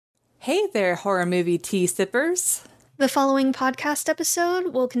Hey there, horror movie tea sippers. The following podcast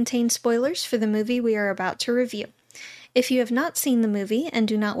episode will contain spoilers for the movie we are about to review. If you have not seen the movie and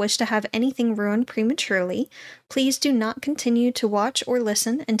do not wish to have anything ruined prematurely, please do not continue to watch or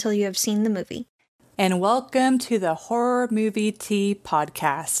listen until you have seen the movie. And welcome to the Horror Movie Tea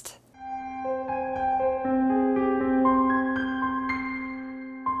Podcast.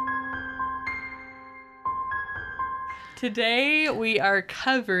 Today we are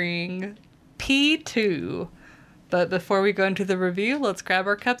covering P2. But before we go into the review, let's grab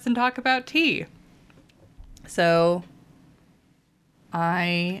our cups and talk about tea. So,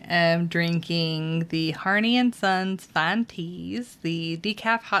 I am drinking the Harney & Sons Fine Teas, the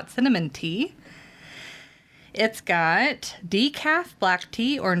decaf hot cinnamon tea. It's got decaf black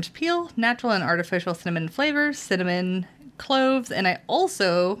tea, orange peel, natural and artificial cinnamon flavors, cinnamon, cloves, and I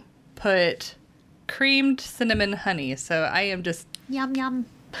also put creamed cinnamon honey. So I am just Yum yum.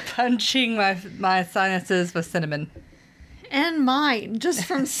 punching my sinuses with cinnamon. And mine, just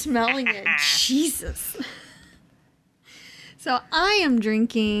from smelling it. Jesus. So I am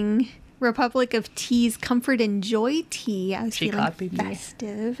drinking Republic of Tea's Comfort and Joy tea. I was feeling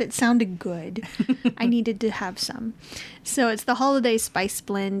festive. It sounded good. I needed to have some. So it's the holiday spice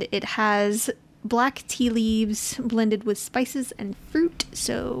blend. It has black tea leaves blended with spices and fruit.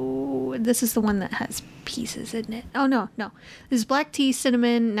 So this is the one that has pieces in it. Oh, no. This is black tea,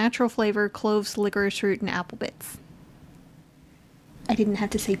 cinnamon, natural flavor, cloves, licorice root, and apple bits. I didn't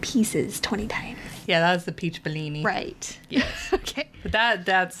have to say pieces 20 times. Yeah, that was the peach Bellini. Right. Yes. Okay. But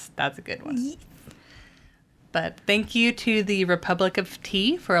that's a good one. Yes. But thank you to the Republic of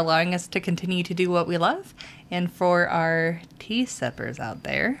Tea for allowing us to continue to do what we love. And for our tea sippers out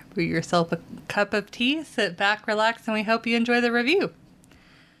there, brew yourself a cup of tea, sit back, relax, and we hope you enjoy the review.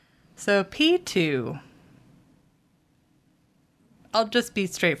 So P2. I'll just be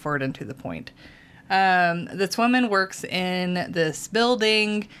straightforward and to the point. This woman works in this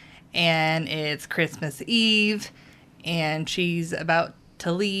building, and it's Christmas Eve, and she's about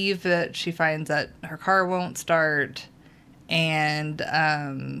to leave, but she finds that her car won't start, and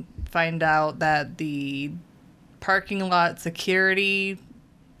find out that the parking lot security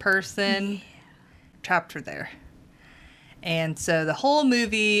person trapped her there. And so the whole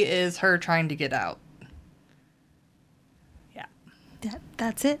movie is her trying to get out. Yeah.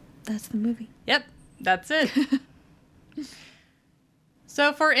 That's it. That's the movie. Yep. That's it.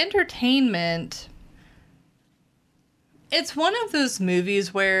 So for entertainment, it's one of those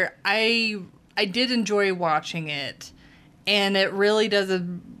movies where I did enjoy watching it, and it really does a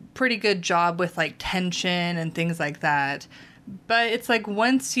pretty good job with like tension and things like that. But it's like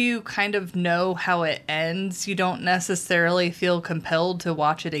once you kind of know how it ends, you don't necessarily feel compelled to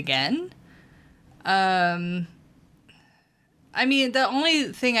watch it again. I mean, the only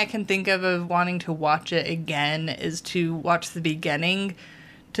thing I can think of wanting to watch it again is to watch the beginning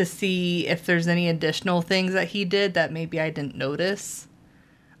to see if there's any additional things that he did that maybe I didn't notice.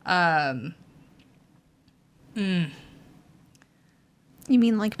 You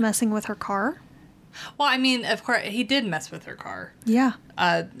mean like messing with her car? Well, I mean, of course, he did mess with her car. Yeah.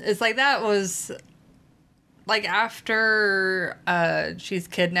 It's like that was, like, after she's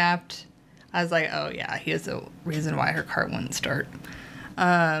kidnapped, I was like, oh, yeah, he has a reason why her car wouldn't start.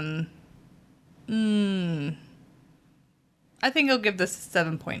 I think I'll give this a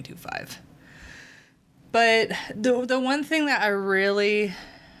 7.25. But the one thing that I really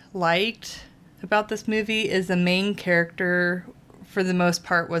liked about this movie is the main character, for the most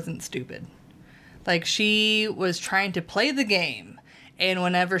part, wasn't stupid. Like, she was trying to play the game. And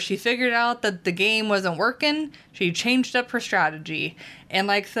whenever she figured out that the game wasn't working, she changed up her strategy. And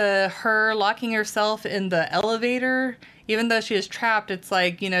like her locking herself in the elevator, even though she is trapped, it's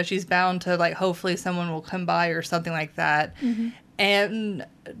like, you know, she's bound to like, hopefully someone will come by or something like that. Mm-hmm. And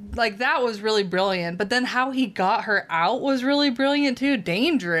like, that was really brilliant. But then how he got her out was really brilliant too.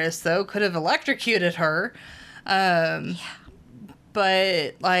 Dangerous though, could have electrocuted her. Yeah.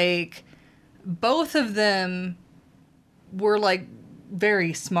 But like, both of them were like,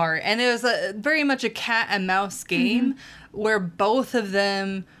 very smart, and it was very much a cat and mouse game, where both of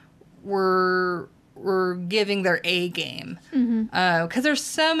them were giving their A game. Because there's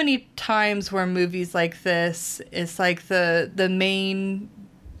so many times where movies like this, it's like the main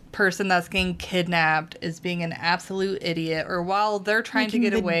person that's getting kidnapped is being an absolute idiot, or while they're trying to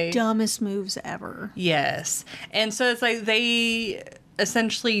get away, the dumbest moves ever. Yes, and so it's like they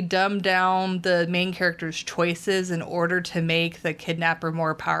essentially dumb down the main character's choices in order to make the kidnapper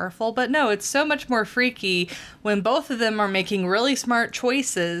more powerful. But no, it's so much more freaky when both of them are making really smart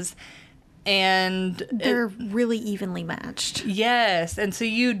choices And They're really evenly matched. yes. And so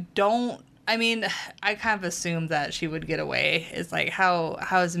you don't, I mean, I kind of assumed that she would get away. It's like, how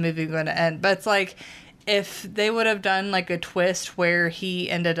is the movie going to end? But it's like, if they would have done like a twist where he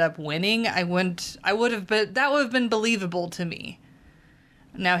ended up winning, that would have been believable to me.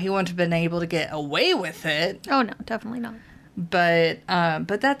 Now, he wouldn't have been able to get away with it. Oh, no, definitely not. But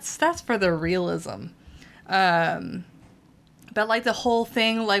that's for the realism. But, like, the whole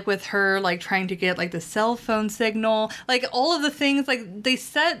thing, like, with her, like, trying to get, like, the cell phone signal, like, all of the things, like, they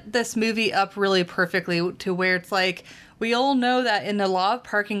set this movie up really perfectly to where it's, like, we all know that in a lot of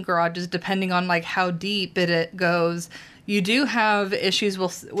parking garages, depending on, like, how deep it goes, you do have issues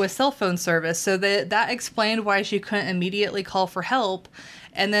with cell phone service. So that explained why she couldn't immediately call for help.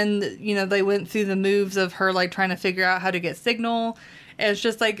 And then, you know, they went through the moves of her, like, trying to figure out how to get signal. And it's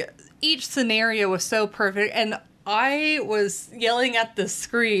just, like, each scenario was so perfect. And I was yelling at the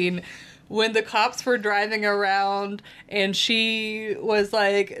screen when the cops were driving around and she was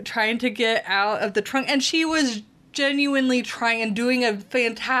like trying to get out of the trunk, and she was genuinely trying and doing a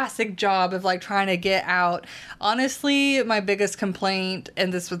fantastic job of like trying to get out. Honestly, my biggest complaint,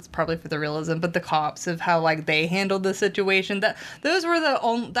 and this was probably for the realism, but the cops, of how like they handled the situation, that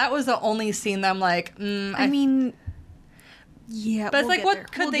was the only scene that I'm like, I mean, yeah, but it's like, what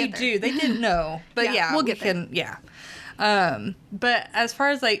could they do? They didn't know. But yeah, we'll get there. Yeah. But as far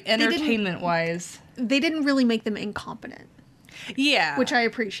as like entertainment wise, they didn't really make them incompetent. Yeah. Which I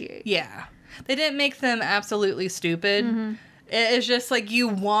appreciate. Yeah. They didn't make them absolutely stupid. Mm-hmm. It's just like you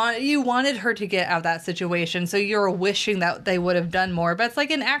wanted her to get out of that situation, so you're wishing that they would have done more. But it's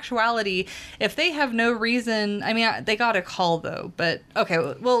like, in actuality, if they have no reason, I mean, they got a call though. But okay,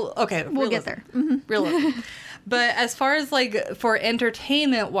 we'll get there. Mm-hmm. Realism. But as far as like for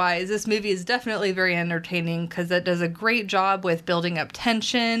entertainment wise, this movie is definitely very entertaining because it does a great job with building up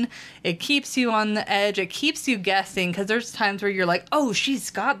tension. It keeps you on the edge. It keeps you guessing, because there's times where you're like, oh,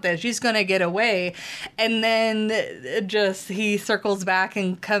 she's got this. She's going to get away. And then he circles back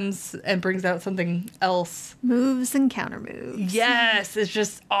and comes and brings out something else. Moves and counter moves. Yes. It's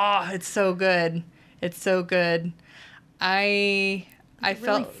just, it's so good. It's so good. I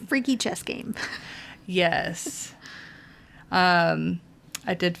felt freaky chess game. Yes. I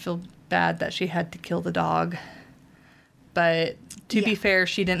did feel bad that she had to kill the dog. But to be fair,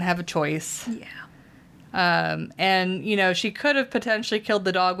 she didn't have a choice. Yeah. And, you know, she could have potentially killed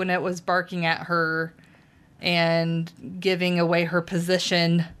the dog when it was barking at her and giving away her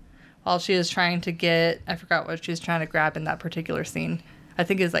position while she was trying to get, I forgot what she was trying to grab in that particular scene. I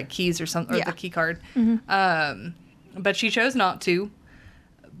think it was like keys or something, or the key card. Mm-hmm. But she chose not to.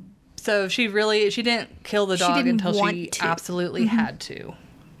 So she didn't kill the dog until she absolutely had to.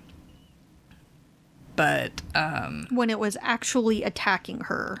 But when it was actually attacking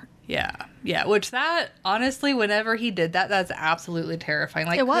her. Yeah. Which that, honestly, whenever he did that, that's absolutely terrifying.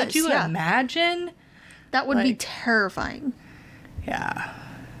 Like, could you imagine? That would be terrifying. Yeah.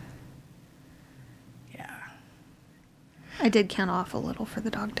 I did count off a little for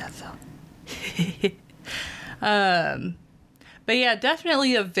the dog death, though. But yeah,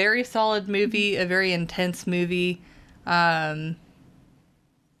 definitely a very solid movie, a very intense movie. A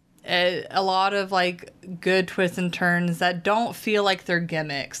lot of like good twists and turns that don't feel like they're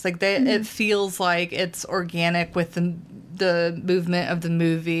gimmicks. Like it feels like it's organic with the movement of the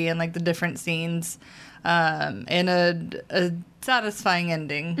movie and like the different scenes, and a satisfying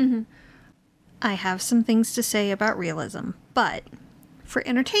ending. Mm-hmm. I have some things to say about realism, but for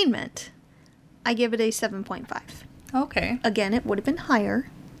entertainment, I give it a 7.5. Okay. Again, it would have been higher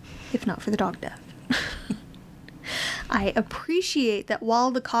if not for the dog death. I appreciate that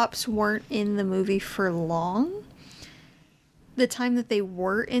while the cops weren't in the movie for long, the time that they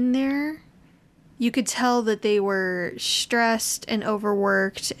were in there, you could tell that they were stressed and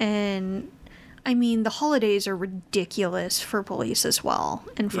overworked. And I mean, the holidays are ridiculous for police as well,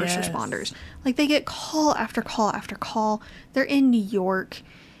 and first responders. Like, they get call after call after call. They're in New York.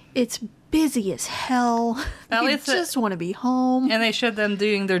 It's busy as hell. They just want to be home. And they showed them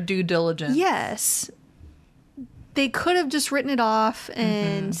doing their due diligence. Yes. They could have just written it off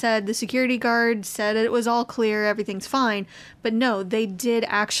and said the security guard said it was all clear, everything's fine. But no, they did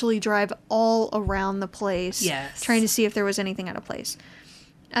actually drive all around the place. Yes. Trying to see if there was anything out of place.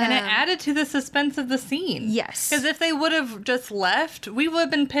 And it added to the suspense of the scene. Yes. Because if they would have just left, we would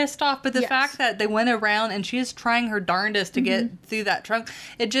have been pissed off. But the fact that they went around and she's trying her darndest to get through that trunk,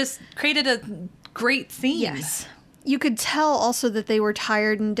 it just created a great scene. Yes. You could tell also that they were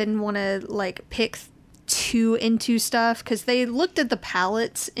tired and didn't want to, like, pick too into stuff. Because they looked at the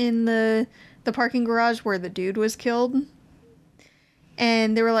pallets in the parking garage where the dude was killed.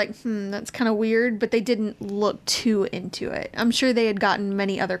 And they were like, that's kind of weird, but they didn't look too into it. I'm sure they had gotten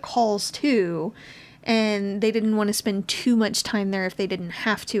many other calls too, and they didn't want to spend too much time there if they didn't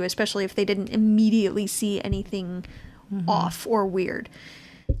have to, especially if they didn't immediately see anything off or weird.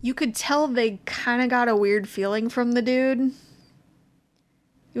 You could tell they kind of got a weird feeling from the dude.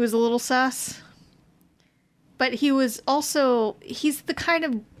 He was a little sus. But he's the kind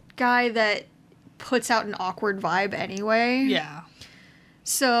of guy that puts out an awkward vibe anyway. Yeah.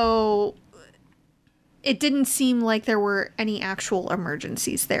 So it didn't seem like there were any actual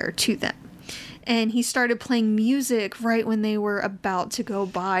emergencies there to them. And he started playing music right when they were about to go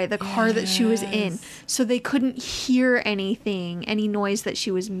by the car that she was in. So they couldn't hear anything, any noise that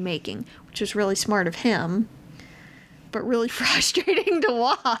she was making, which was really smart of him, but really frustrating to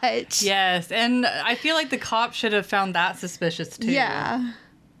watch. Yes, and I feel like the cop should have found that suspicious too. Yeah.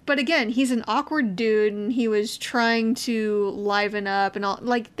 But again, he's an awkward dude, and he was trying to liven up and all.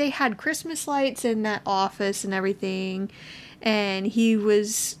 Like, they had Christmas lights in that office and everything, and he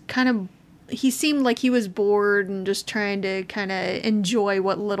seemed like he was bored and just trying to kind of enjoy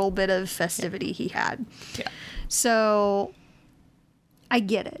what little bit of festivity he had. Yeah. So, I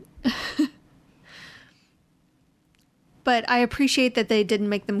get it. But I appreciate that they didn't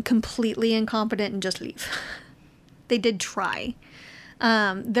make them completely incompetent and just leave. They did try.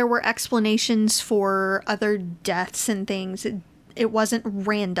 There were explanations for other deaths and things. It wasn't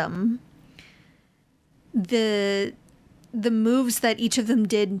random. The moves that each of them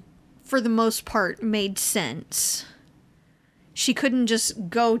did, for the most part, made sense. She couldn't just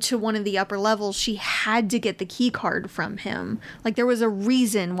go to one of the upper levels. She had to get the key card from him. Like, there was a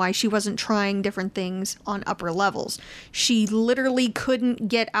reason why she wasn't trying different things on upper levels. She literally couldn't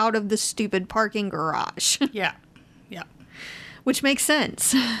get out of the stupid parking garage. Yeah. Yeah. Which makes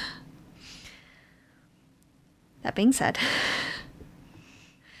sense. That being said,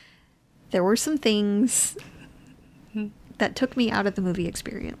 there were some things that took me out of the movie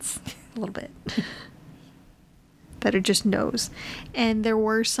experience a little bit. That are just no's. And there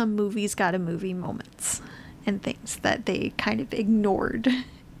were some movies got a movie moments and things that they kind of ignored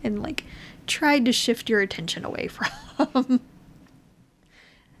and like tried to shift your attention away from.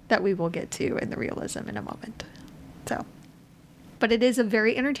 That we will get to in the realism in a moment. So, but it is a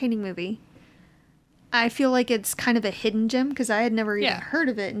very entertaining movie. I feel like it's kind of a hidden gem because I had never even heard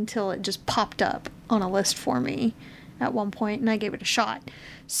of it until it just popped up on a list for me at one point, and I gave it a shot.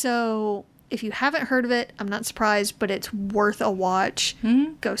 So if you haven't heard of it, I'm not surprised, but it's worth a watch.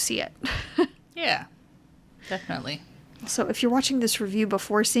 Mm-hmm. Go see it. Yeah, definitely. So if you're watching this review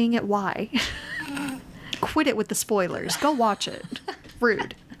before seeing it, why? Quit it with the spoilers. Go watch it.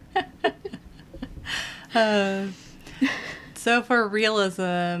 Rude. So for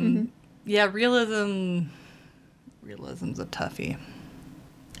realism, realism's a toughie.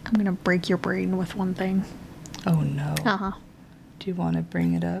 I'm going to break your brain with one thing. Oh, no. Uh-huh. Do you want to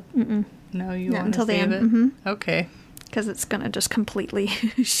bring it up? Mm-mm. No, you want to save it? Mm-hmm. Okay. Because it's going to just completely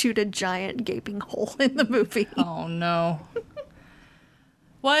shoot a giant gaping hole in the movie. Oh, no.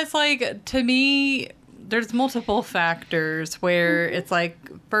 Well, it's like, to me, there's multiple factors where it's like,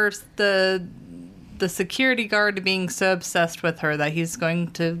 first, the security guard being so obsessed with her that he's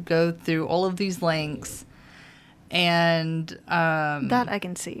going to go through all of these lengths. And that I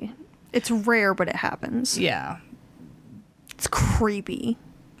can see. It's rare, but it happens. Yeah. It's creepy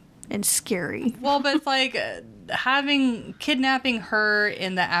and scary. Well, but it's like kidnapping her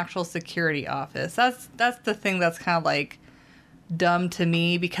in the actual security office. That's the thing that's kind of like dumb to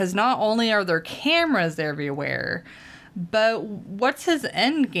me, because not only are there cameras everywhere, but what's his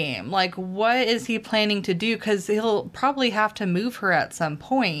end game? Like, what is he planning to do? Because he'll probably have to move her at some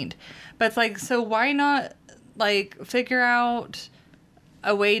point. But it's like, so why not like figure out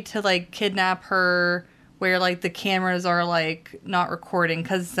a way to like kidnap her where like the cameras are like not recording,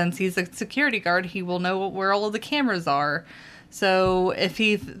 because since he's a security guard, he will know where all of the cameras are. So if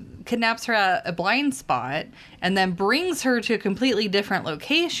he kidnaps her at a blind spot and then brings her to a completely different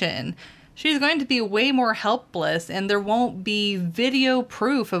location, she's going to be way more helpless, and there won't be video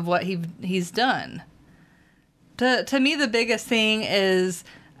proof of what he's done. To me, the biggest thing is,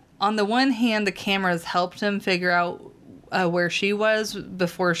 on the one hand, the cameras helped him figure out where she was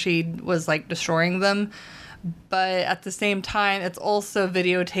before she was like destroying them, but at the same time, it's also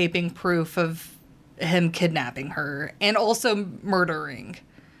videotaping proof of him kidnapping her and also murdering.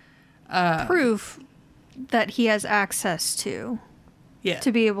 Proof that he has access to. Yeah.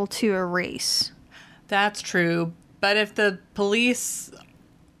 To be able to erase. That's true. But if the police,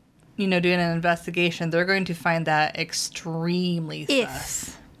 doing an investigation, they're going to find that extremely sus.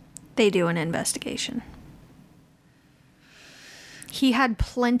 If they do an investigation. He had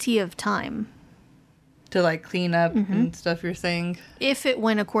plenty of time. To, like, clean up and stuff, you're saying? If it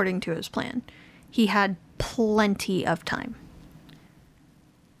went according to his plan. He had plenty of time.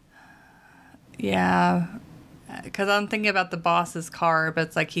 Yeah. Because I'm thinking about the boss's car, but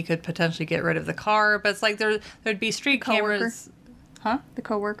it's like he could potentially get rid of the car, but it's like there'd be street cameras. Huh? The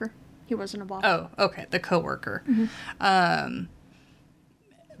coworker. He wasn't a boss. Oh, okay. The coworker.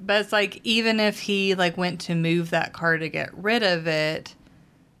 But it's like, even if he, like, went to move that car to get rid of it,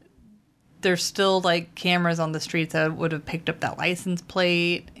 there's still, like, cameras on the streets that would have picked up that license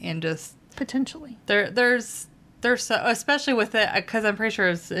plate and just... Potentially. There's so, especially with it, because I'm pretty sure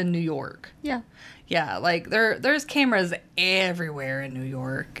it's in New York. Yeah. Yeah, like, there's cameras everywhere in New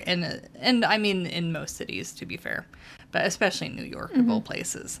York. And I mean, in most cities, to be fair. But especially in New York, of all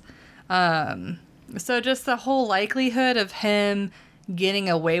places. So just the whole likelihood of him getting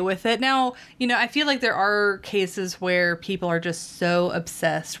away with it. Now, you know, I feel like there are cases where people are just so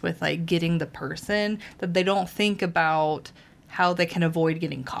obsessed with, like, getting the person that they don't think about how they can avoid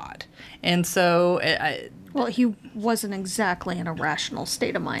getting caught. And so... Well, he wasn't exactly in a rational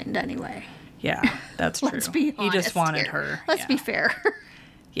state of mind anyway. Yeah, that's true. Let's be honest. He just wanted here. her. Let's be fair.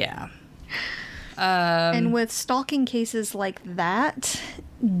 Yeah. And with stalking cases like that,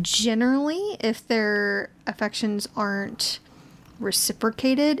 generally, if their affections aren't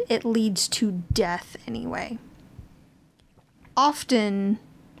reciprocated, it leads to death anyway. Often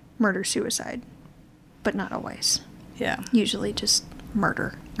murder-suicide, but not always. Yeah. Usually just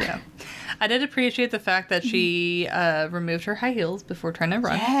murder. Yeah. I did appreciate the fact that she removed her high heels before trying to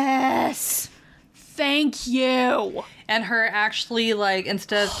run. Yes! Thank you! And her actually, like,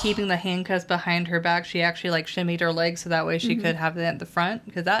 instead of keeping the handcuffs behind her back, she actually, like, shimmied her legs so that way she could have them at the front,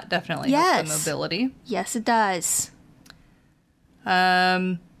 because that definitely helps the mobility. Yes, it does.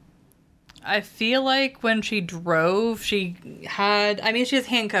 I feel like when she drove, she has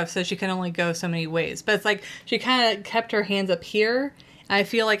handcuffs, so she can only go so many ways. But it's like she kind of kept her hands up here. And I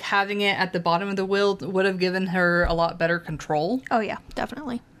feel like having it at the bottom of the wheel would have given her a lot better control. Oh, yeah,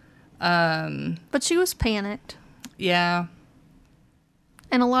 definitely. But she was panicked. Yeah.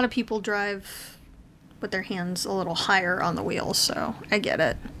 And a lot of people drive with their hands a little higher on the wheel, so I get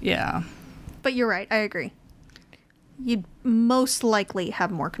it. Yeah. But you're right, I agree. You'd most likely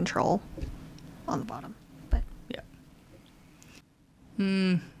have more control on the bottom. But yeah.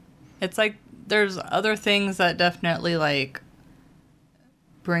 It's like there's other things that definitely, like,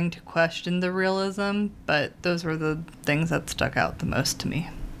 bring to question the realism, but those were the things that stuck out the most to me.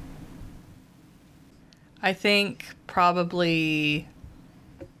 I think probably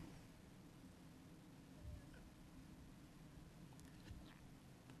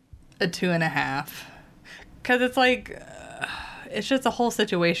a 2.5. Because it's like, it's just the whole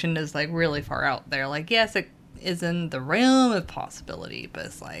situation is, like, really far out there. Like, yes, it is in the realm of possibility, but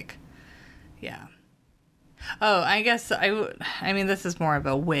it's like, yeah. Oh, I guess I mean, this is more of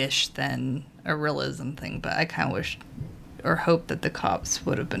a wish than a realism thing, but I kind of wish or hope that the cops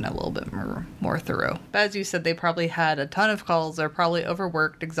would have been a little bit more thorough. But as you said, they probably had a ton of calls. They're probably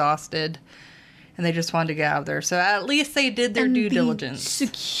overworked, exhausted, and they just wanted to get out of there. So at least they did their due diligence.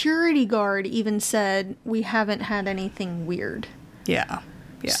 Security guard even said, we haven't had anything weird. Yeah.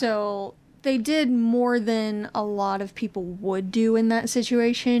 Yeah. So they did more than a lot of people would do in that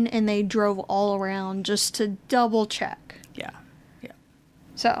situation, and they drove all around just to double check. Yeah. Yeah.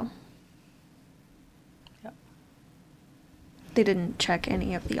 So they didn't check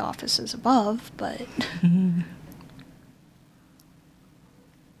any of the offices above, but...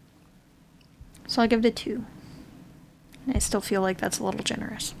 So I'll give it a 2. And I still feel like that's a little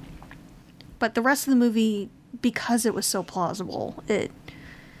generous. But the rest of the movie, because it was so plausible, it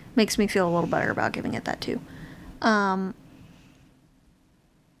makes me feel a little better about giving it that 2.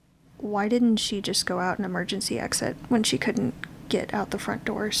 Why didn't she just go out an emergency exit when she couldn't get out the front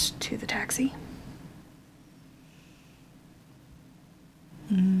doors to the taxi?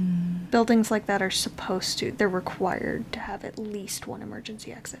 Buildings like that are they're required to have at least one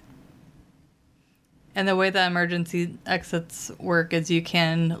emergency exit. And the way that emergency exits work is you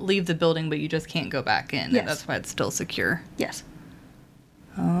can leave the building, but you just can't go back in. Yes. And that's why it's still secure. Yes.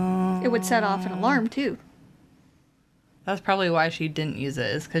 Oh. It would set off an alarm, too. That's probably why she didn't use it,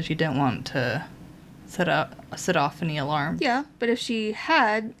 is because she didn't want to set off any alarms. Yeah, but if she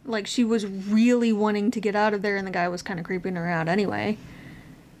had, like, she was really wanting to get out of there and the guy was kind of creeping her out anyway,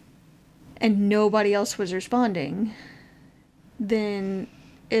 and nobody else was responding, then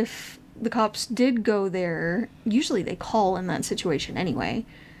if the cops did go there, usually they call in that situation anyway,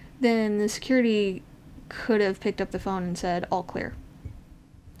 then the security could have picked up the phone and said, all clear.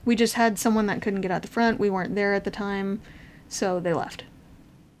 We just had someone that couldn't get out the front. We weren't there at the time. So they left.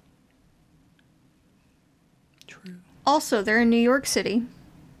 True. Also, they're in New York City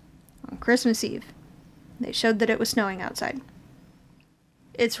on Christmas Eve. They showed that it was snowing outside.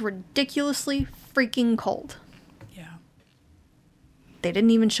 It's ridiculously freaking cold. Yeah. They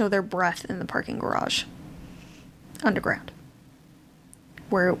didn't even show their breath in the parking garage. Underground.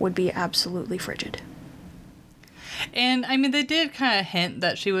 Where it would be absolutely frigid. And, I mean, they did kind of hint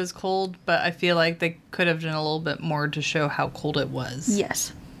that she was cold, but I feel like they could have done a little bit more to show how cold it was.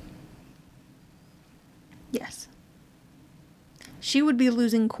 Yes. Yes. She would be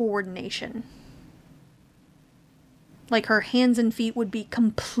losing coordination. Like, her hands and feet would be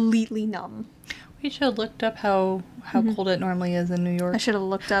completely numb. We should have looked up how cold it normally is in New York. I should have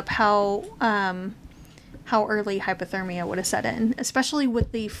looked up how early hypothermia would have set in, especially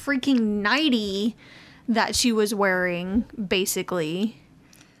with the freaking nightie that she was wearing, basically.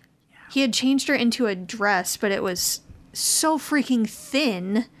 Yeah. He had changed her into a dress, but it was so freaking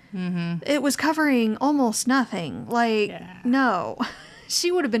thin. Mm-hmm. It was covering almost nothing. Like, no.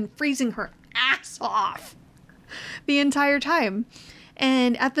 She would have been freezing her ass off the entire time.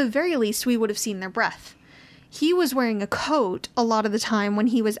 And at the very least, we would have seen their breath. He was wearing a coat a lot of the time when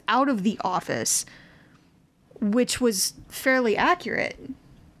he was out of the office, which was fairly accurate.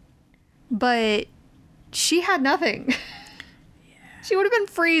 But she had nothing. Yeah. She would have been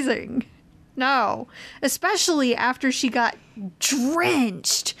freezing. No. Especially after she got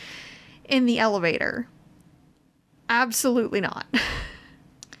drenched in the elevator. Absolutely not.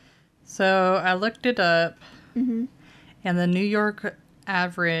 So I looked it up. Mm-hmm. And the New York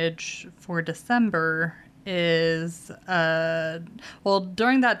average for December is,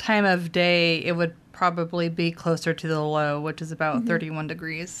 during that time of day, it would probably be closer to the low, which is about 31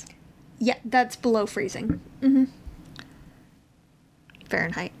 degrees. Yeah, that's below freezing. Mm-hmm.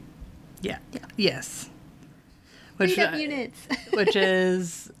 Fahrenheit. Yeah. Yes. Read up units. Which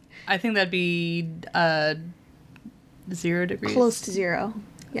is, I think that'd be 0 degrees. Close to 0.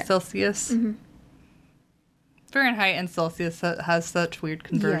 Yeah. Celsius. Mm-hmm. Fahrenheit and Celsius has such weird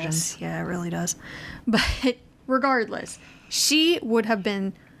conversions. Yes, yeah, it really does. But regardless, she would have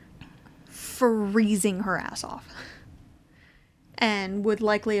been freezing her ass off. And would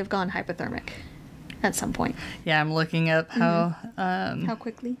likely have gone hypothermic at some point. Yeah, I'm looking up how... how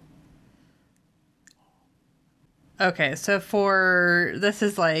quickly? Okay, so for... This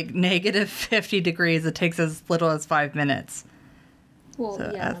is like negative 50 degrees. It takes as little as 5 minutes. Well,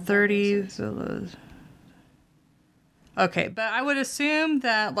 so yeah. at 30... Okay, but I would assume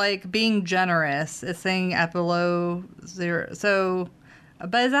that, like, being generous is saying at below 0. So,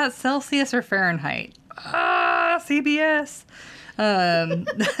 but is that Celsius or Fahrenheit? CBS.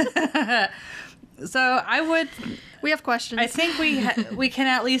 So I would... We have questions. I think we can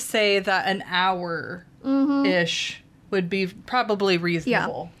at least say that an hour-ish would be probably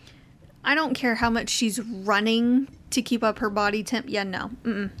reasonable. Yeah. I don't care how much she's running to keep up her body temp. Yeah, no.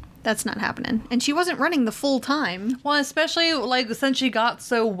 That's not happening. And she wasn't running the full time. Well, especially, like, since she got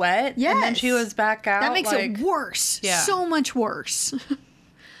so wet. Yes. And then she was back out. That makes it worse. Yeah. So much worse. Yeah.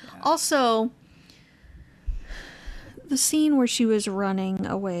 Also, the scene where she was running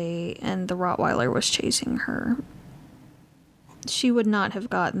away and the Rottweiler was chasing her, she would not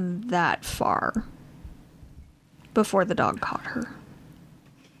have gotten that far before the dog caught her.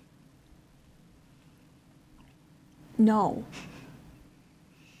 No.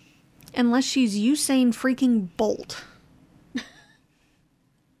 Unless she's Usain freaking Bolt.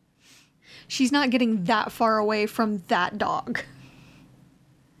 She's not getting that far away from that dog.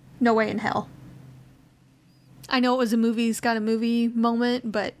 No way in hell. I know it was a movie's got a movie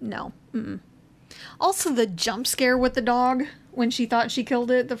moment, but no. Also, the jump scare with the dog when she thought she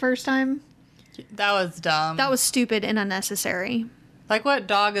killed it the first time. That was dumb. That was stupid and unnecessary. Like, what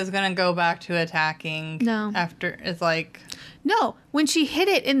dog is going to go back to attacking? No. After, it's like... No, when she hit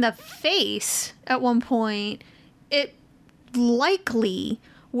it in the face at one point, it likely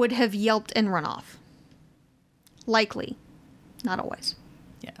would have yelped and run off. Likely. Not always.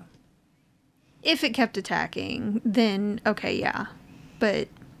 Yeah. If it kept attacking, then okay, yeah. But...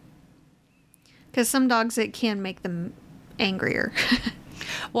 because some dogs, it can make them angrier.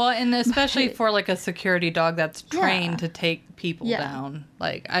 Well, and especially for, like, a security dog that's trained to take people down.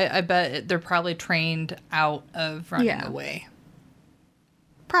 Like, I bet they're probably trained out of running away.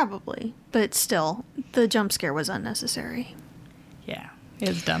 Probably. But still, the jump scare was unnecessary. Yeah, it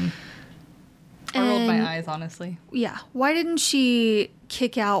was dumb. I rolled my eyes, honestly. Yeah. Why didn't she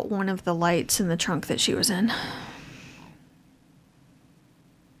kick out one of the lights in the trunk that she was in?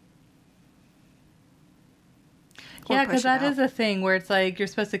 Yeah, because that is a thing where it's like you're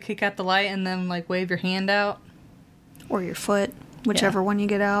supposed to kick out the light and then, like, wave your hand out. Or your foot, whichever one you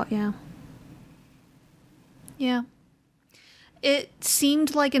get out, yeah. Yeah. It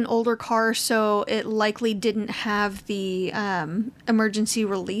seemed like an older car, so it likely didn't have the emergency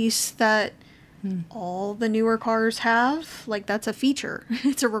release that all the newer cars have. Like, that's a feature.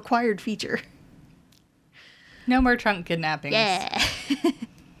 It's a required feature. No more trunk kidnappings. Yeah.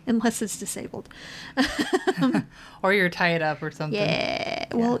 Unless it's disabled. Or you're tied up or something. Yeah.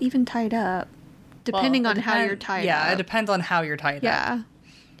 Well, even tied up. Depending on how you're tied up. Yeah, it depends on how you're tied up. Yeah.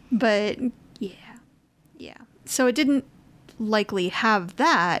 But, yeah. Yeah. So it didn't likely have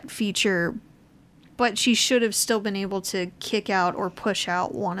that feature, but she should have still been able to kick out or push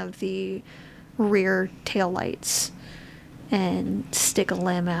out one of the rear taillights and stick a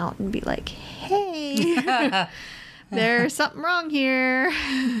limb out and be like, hey, there's something wrong here.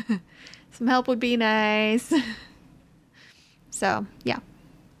 Some help would be nice. So, yeah.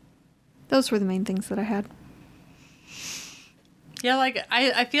 Those were the main things that I had. Yeah, like,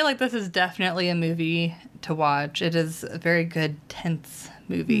 I feel like this is definitely a movie to watch. It is a very good, tense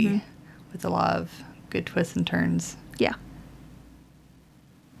movie with a lot of good twists and turns. Yeah.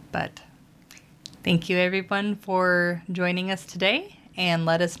 But thank you, everyone, for joining us today, and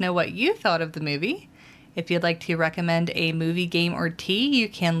let us know what you thought of the movie. If you'd like to recommend a movie, game, or tea, you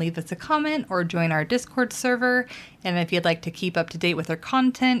can leave us a comment or join our Discord server. And if you'd like to keep up to date with our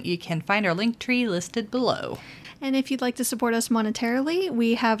content, you can find our link tree listed below. And if you'd like to support us monetarily,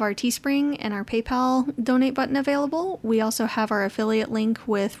 we have our Teespring and our PayPal donate button available. We also have our affiliate link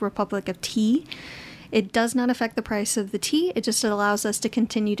with Republic of Tea. It does not affect the price of the tea. It just allows us to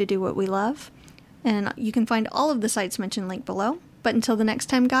continue to do what we love. And you can find all of the sites mentioned linked below. But until the next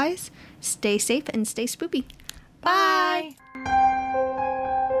time, guys, stay safe and stay spoopy. Bye!